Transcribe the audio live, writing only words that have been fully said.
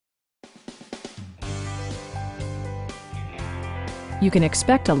You can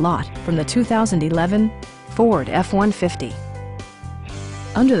expect a lot from the 2011 Ford F-150.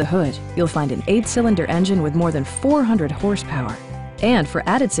 Under the hood, you'll find an 8-cylinder engine with more than 400 horsepower. And for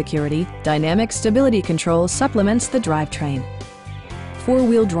added security, dynamic stability control supplements the drivetrain.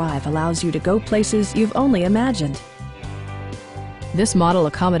 4-wheel drive allows you to go places you've only imagined. This model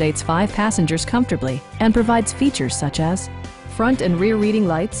accommodates 5 passengers comfortably and provides features such as front and rear reading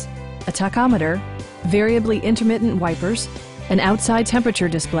lights, a tachometer, variably intermittent wipers, an outside temperature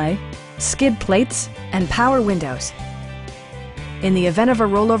display, skid plates, and power windows. In the event of a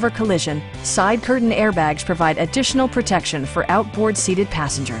rollover collision, side curtain airbags provide additional protection for outboard seated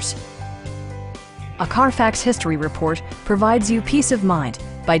passengers. A Carfax history report provides you peace of mind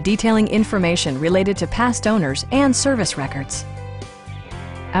by detailing information related to past owners and service records.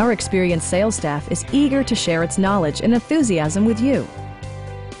 Our experienced sales staff is eager to share its knowledge and enthusiasm with you.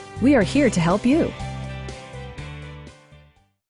 We are here to help you.